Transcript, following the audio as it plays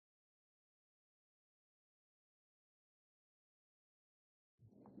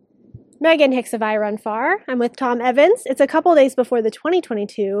Megan Hicks of I Run Far. I'm with Tom Evans. It's a couple days before the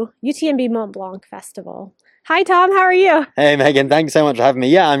 2022 UTMB Mont Blanc Festival. Hi, Tom. How are you? Hey, Megan. Thanks so much for having me.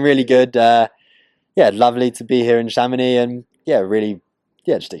 Yeah, I'm really good. Lovely to be here in Chamonix, and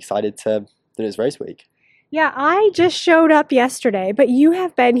just excited that it's race week. Yeah, I just showed up yesterday, but you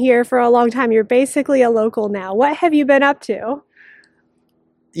have been here for a long time. You're basically a local now. What have you been up to?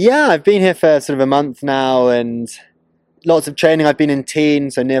 Yeah, I've been here for sort of a month now, and lots of training. I've been in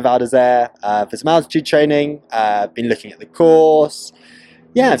Teen, so near Val d'Isère, for some altitude training. Been looking at the course.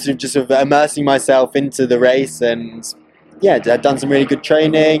 Yeah, sort of immersing myself into the race, and I've done some really good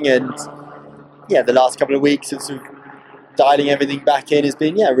training, and the last couple of weeks of sort of dialing everything back in has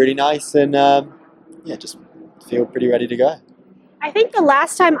been really nice, and just feel pretty ready to go. I think the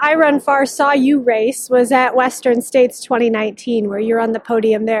last time I Run Far saw you race was at Western States 2019, where you're on the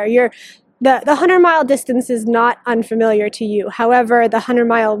podium there. The 100-mile distance is not unfamiliar to you. However, the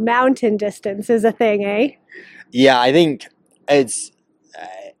 100-mile mountain distance is a thing, eh? Yeah, I think it's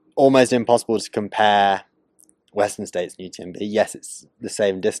almost impossible to compare Western States and UTMB. Yes, it's the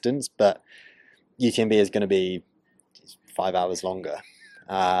same distance, but UTMB is going to be 5 hours longer,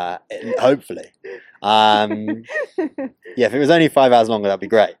 hopefully. If it was only 5 hours longer, that'd be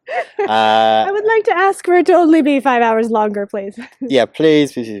great. I would like to ask for it to only be 5 hours longer, please. Yeah,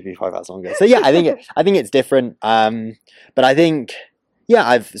 please be 5 hours longer. So I think it's different. But I think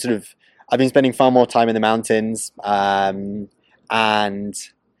I've been spending far more time in the mountains, and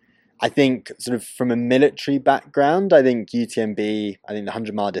I think sort of from a military background, I think UTMB, I think the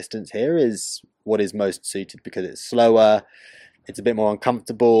 100-mile distance here is what is most suited because it's slower, it's a bit more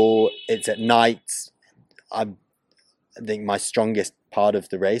uncomfortable, it's at night. I think my strongest part of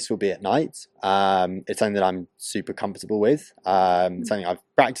the race will be at night. It's something that I'm super comfortable with. It's something I've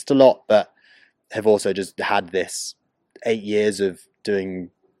practiced a lot, but have also just had this 8 years of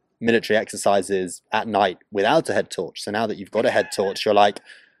doing military exercises at night without a head torch. So now that you've got a head torch, you're like,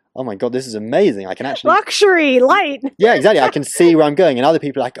 oh my God, this is amazing. I can actually... Luxury, light. Yeah, exactly. I can see where I'm going. And other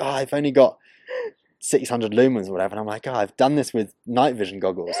people are like, oh, I've only got 600 lumens or whatever. And I'm like, oh, I've done this with night vision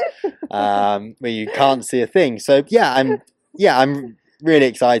goggles, where you can't see a thing. So I'm really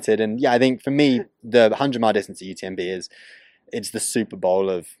excited. And I think for me, the 100-mile distance at UTMB it's the Super Bowl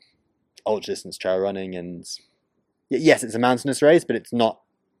of ultra distance trail running. And yes, it's a mountainous race, but it's not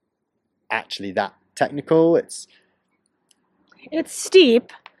actually that technical. It's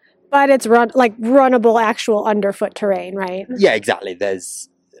steep, but it's runnable actual underfoot terrain, right? Yeah, exactly. There's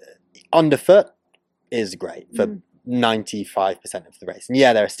underfoot is great for 95% of the race. And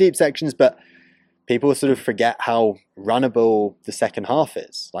there are steep sections, but people sort of forget how runnable the second half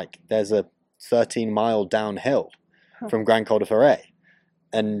is. Like there's a 13-mile downhill from Grand Col de Forêt,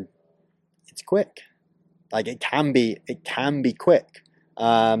 and it's quick. Like it can be quick.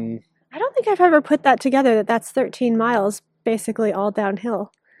 I don't think I've ever put that together, that's 13 miles basically all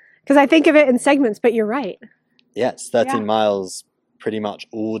downhill. Because I think of it in segments, but you're right. Yeah, it's 13 miles pretty much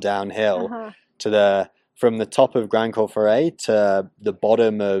all downhill from the top of Grand Col Forêt to the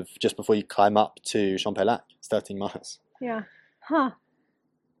bottom of just before you climb up to Champex. It's 13 miles. Yeah. Huh.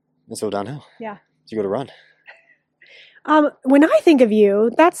 It's all downhill. Yeah. So you got to run. When I think of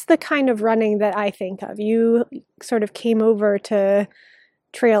you, that's the kind of running that I think of. You sort of came over to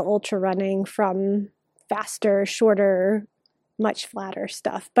trail ultra running from faster, shorter, much flatter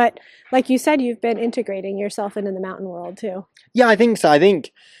stuff. But like you said, you've been integrating yourself into the mountain world too. Yeah, I think so. I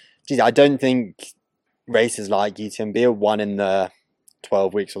don't think races like UTMB are won in the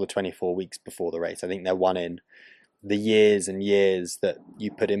 12 weeks or the 24 weeks before the race. I think they're won in the years and years that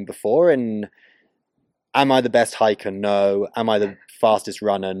you put in before. And am I the best hiker? No. Am I the fastest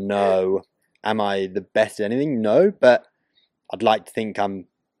runner? No. Am I the best at anything? No. But I'd like to think I'd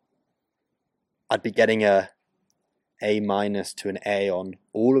be getting a minus to an A on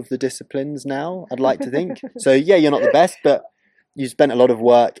all of the disciplines now, I'd like to think. So you're not the best, but you spent a lot of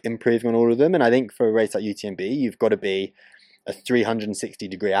work improving on all of them. And I think for a race like UTMB, you've got to be a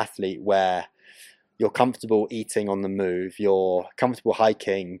 360-degree athlete where you're comfortable eating on the move, you're comfortable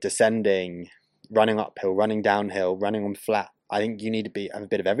hiking, descending, running uphill, running downhill, running on flat. I think you need to have a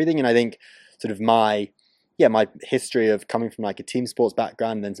bit of everything. And I think sort of my history of coming from like a team sports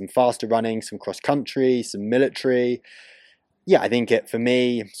background, and then some faster running, some cross country, some military. I think for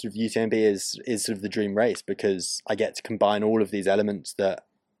me, sort of UTMB is sort of the dream race because I get to combine all of these elements that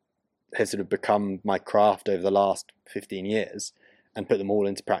have sort of become my craft over the last 15 years and put them all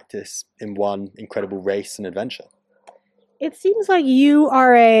into practice in one incredible race and adventure. It seems like you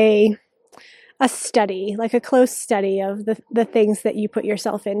are a study, like a close study of the things that you put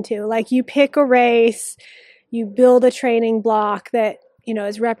yourself into. Like you pick a race, you build a training block that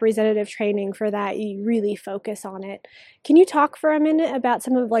as representative training for that. You really focus on it. Can you talk for a minute about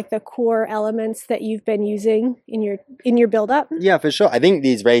some of like the core elements that you've been using in your build up? Yeah, for sure. I think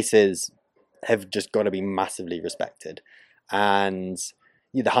these races have just got to be massively respected. And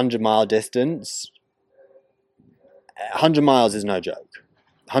the 100-mile distance, 100 miles is no joke.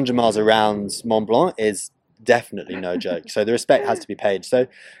 100 miles around Mont Blanc is definitely no joke. So the respect has to be paid. So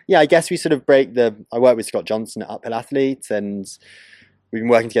yeah, I guess we sort of I work with Scott Johnson at Uphill Athlete, and we've been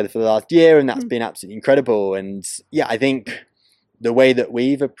working together for the last year, and that's been absolutely incredible. And yeah, I think the way that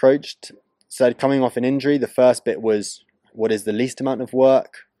we've approached, so coming off an injury, the first bit was, what is the least amount of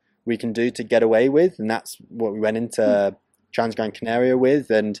work we can do to get away with? And that's what we went into Transgran Canaria with.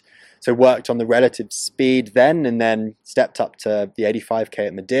 And so worked on the relative speed then, and then stepped up to the 85k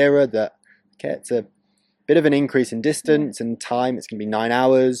at Madeira. That, okay, it's a bit of an increase in distance and time. It's going to be 9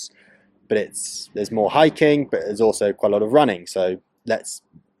 hours, but there's more hiking, but there's also quite a lot of running. So let's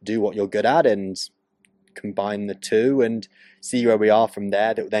do what you're good at and combine the two and see where we are from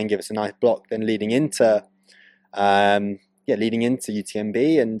there. That will then give us a nice block then leading into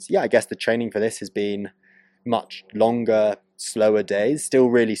UTMB. And yeah, I guess the training for this has been much longer, slower days, still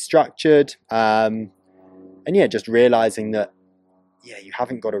really structured. And yeah, just realizing that you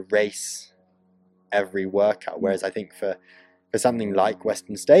haven't got to race every workout. Whereas I think for something like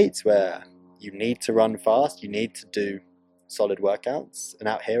Western States, where you need to run fast, you need to do solid workouts, and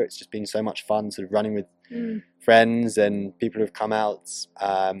out here it's just been so much fun sort of running with friends and people who have come out.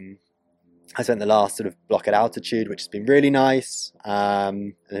 I spent the last sort of block at altitude, which has been really nice,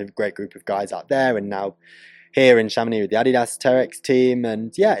 and a great group of guys out there, and now here in Chamonix with the Adidas Terex team.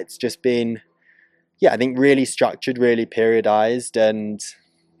 And yeah, it's just been I think really structured, really periodized. And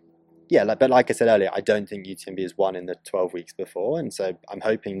yeah, but like I said earlier, I don't think UTMB is won in the 12 weeks before, and so I'm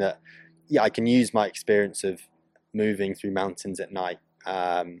hoping that I can use my experience of moving through mountains at night.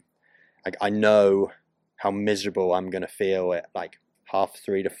 I know how miserable I'm going to feel at like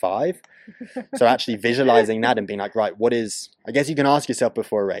 3:30 to 5. So actually visualizing that and being like, right, I guess you can ask yourself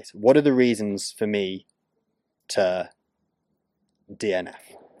before a race, what are the reasons for me to DNF,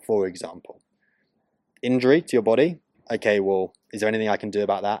 for example? Injury to your body. Okay, well, is there anything I can do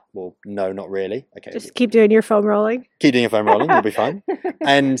about that? Well, no, not really. Okay, just keep doing your foam rolling. Keep doing your foam rolling, you'll be fine.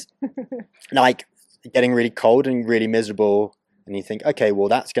 And like getting really cold and really miserable, and you think, okay, well,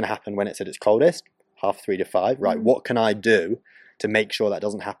 that's going to happen when it's at its coldest, 3:30 to 5. Right, what can I do to make sure that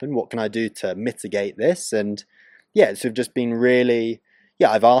doesn't happen? What can I do to mitigate this? And yeah, it's sort of just been really,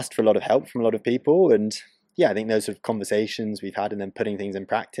 I've asked for a lot of help from a lot of people, and I think those sort of conversations we've had and then putting things in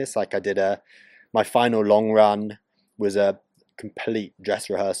practice. Like I did my final long run was a complete dress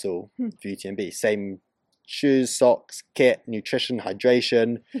rehearsal for UTMB. Same shoes, socks, kit, nutrition,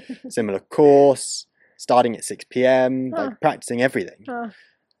 hydration, similar course, starting at 6 p.m, like practicing everything.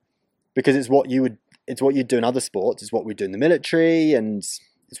 Because it's what you do in other sports, it's what we do in the military, and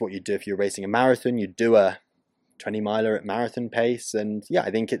it's what you do if you're racing a marathon. You do a 20-miler at marathon pace. And I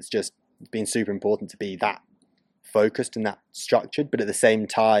think it's been super important to be that focused and that structured, but at the same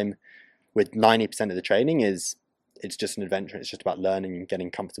time, with 90% of the training it's just an adventure. It's just about learning and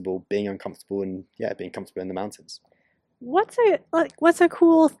getting comfortable, being uncomfortable, and being comfortable in the mountains. What's a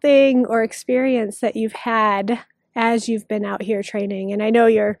cool thing or experience that you've had as you've been out here training? And I know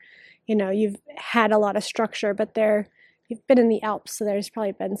you've had a lot of structure, but you've been in the Alps, so there's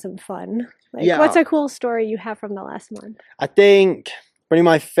probably been some fun. What's a cool story you have from the last month? I think probably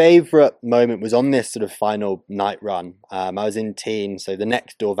my favorite moment was on this sort of final night run. I was in Tignes, so the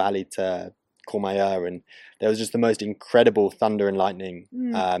next door valley to Courmayeur, and there was just the most incredible thunder and lightning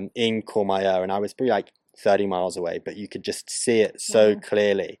in Courmayeur, and I was probably like 30 miles away, but you could just see it so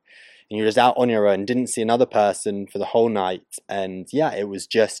clearly, and you're just out on your own, didn't see another person for the whole night. And it was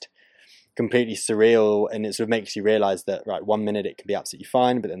just completely surreal, and it sort of makes you realize that, right, 1 minute it can be absolutely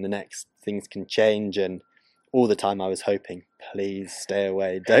fine, but then the next things can change. And all the time I was hoping, please stay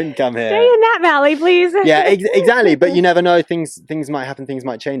away, don't come here, stay in that valley, please. Exactly. But you never know, things might happen, things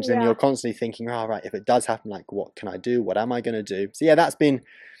might change, and you're constantly thinking, right, if it does happen, like, what can I do, what am I going to do? So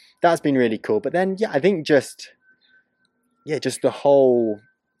that's been really cool. But then I think just the whole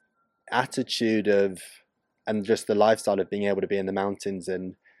attitude of, and just the lifestyle of being able to be in the mountains.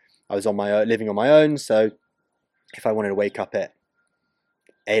 And I was living on my own, so if I wanted to wake up at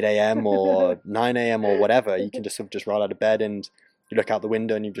 8 a.m. or 9 a.m. or whatever, you can just sort of just roll out of bed and you look out the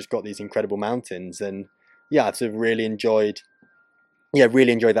window and you've just got these incredible mountains. And I've sort of really enjoyed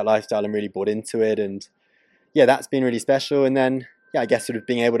that lifestyle and really bought into it. And that's been really special. And then I guess sort of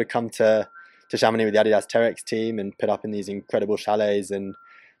being able to come to Chamonix with the Adidas Terex team and put up in these incredible chalets and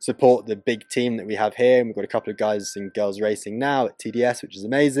support the big team that we have here. And we've got a couple of guys and girls racing now at TDS, which is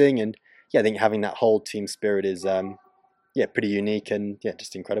amazing. And yeah, I think having that whole team spirit is pretty unique and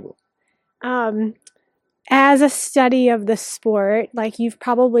just incredible. As a study of the sport, like you've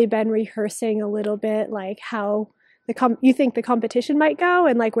probably been rehearsing a little bit, like how you think the competition might go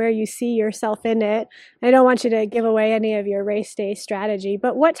and like where you see yourself in it. I don't want you to give away any of your race day strategy,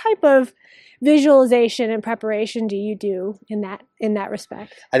 but what type of visualization and preparation do you do in that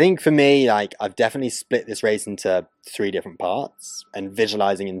respect? I think for me, like I've definitely split this race into 3 different parts and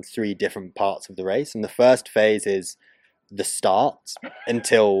visualizing in 3 different parts of the race. And the first phase is the start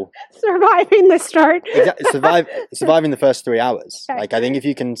until surviving the start. Surviving the first 3 hours. Okay. Like I think if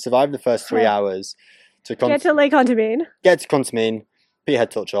you can survive the first 3 hours get to Lake Contamine, put your head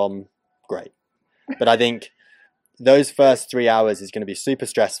touch on, great. But I think those first 3 hours is going to be super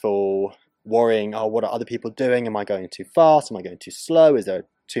stressful, worrying, oh, what are other people doing? Am I going too fast? Am I going too slow?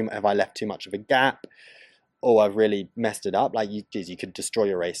 Have I left too much of a gap? Oh, I've really messed it up. Like you could destroy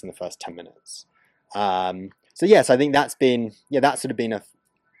your race in the first 10 minutes. So yes, I think that's sort of been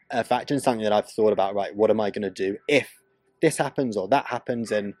a factor and something that I've thought about, right, what am I going to do if this happens or that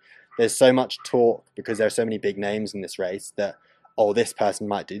happens? And there's so much talk because there are so many big names in this race that, oh, this person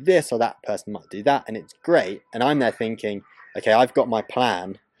might do this or that person might do that. And it's great. And I'm there thinking, okay, I've got my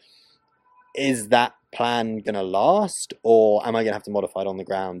plan. Is that plan going to last or am I going to have to modify it on the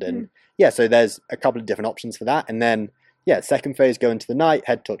ground? And so there's a couple of different options for that. And then, second phase, go into the night,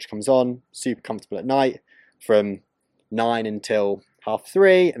 head touch comes on, super comfortable at night from 9 until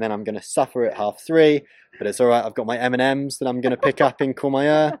 3:30. And then I'm going to suffer at 3:30, but it's all right. I've got my M&Ms that I'm going to pick up in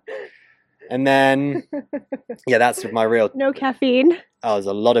Courmayeur. And then, that's my real... No caffeine. Oh, there's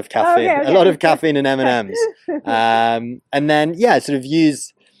a lot of caffeine. Okay. A lot of caffeine in M&Ms. And then, sort of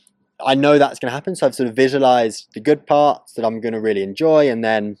use... I know that's going to happen, so I've sort of visualized the good parts that I'm going to really enjoy, and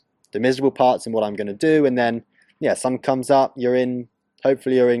then the miserable parts and what I'm going to do, and then sun comes up.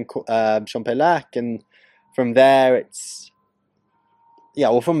 Hopefully you're in Champex, and from there it's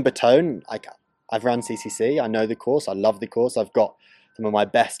from Batonne. I've run CCC. I know the course. I love the course. I've got some of my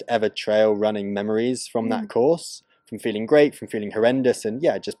best ever trail running memories from that course, from feeling great, from feeling horrendous, and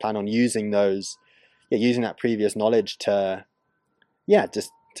just plan on using those, using that previous knowledge to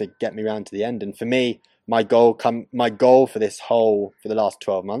to get me around to the end. And for me, my goal for the last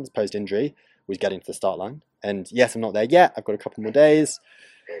 12 months post injury was getting to the start line. And yes, I'm not there yet. I've got a couple more days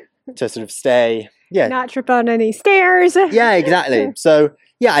to sort of stay. Not trip on any stairs. Yeah, exactly. So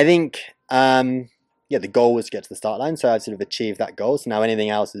I think the goal was to get to the start line. So I've sort of achieved that goal. So now anything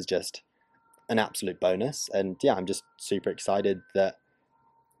else is just an absolute bonus. And I'm just super excited that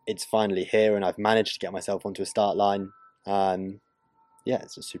it's finally here and I've managed to get myself onto a start line.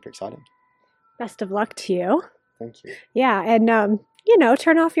 It's just super exciting. Best of luck to you. Thank you. Yeah, and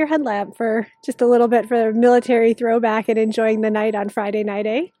turn off your headlamp for just a little bit for a military throwback and enjoying the night on Friday night,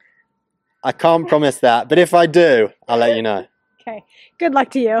 eh? I can't promise that, but if I do, I'll let you know. Okay. Good luck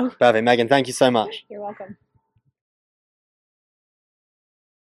to you. Perfect, Megan. Thank you so much. You're welcome.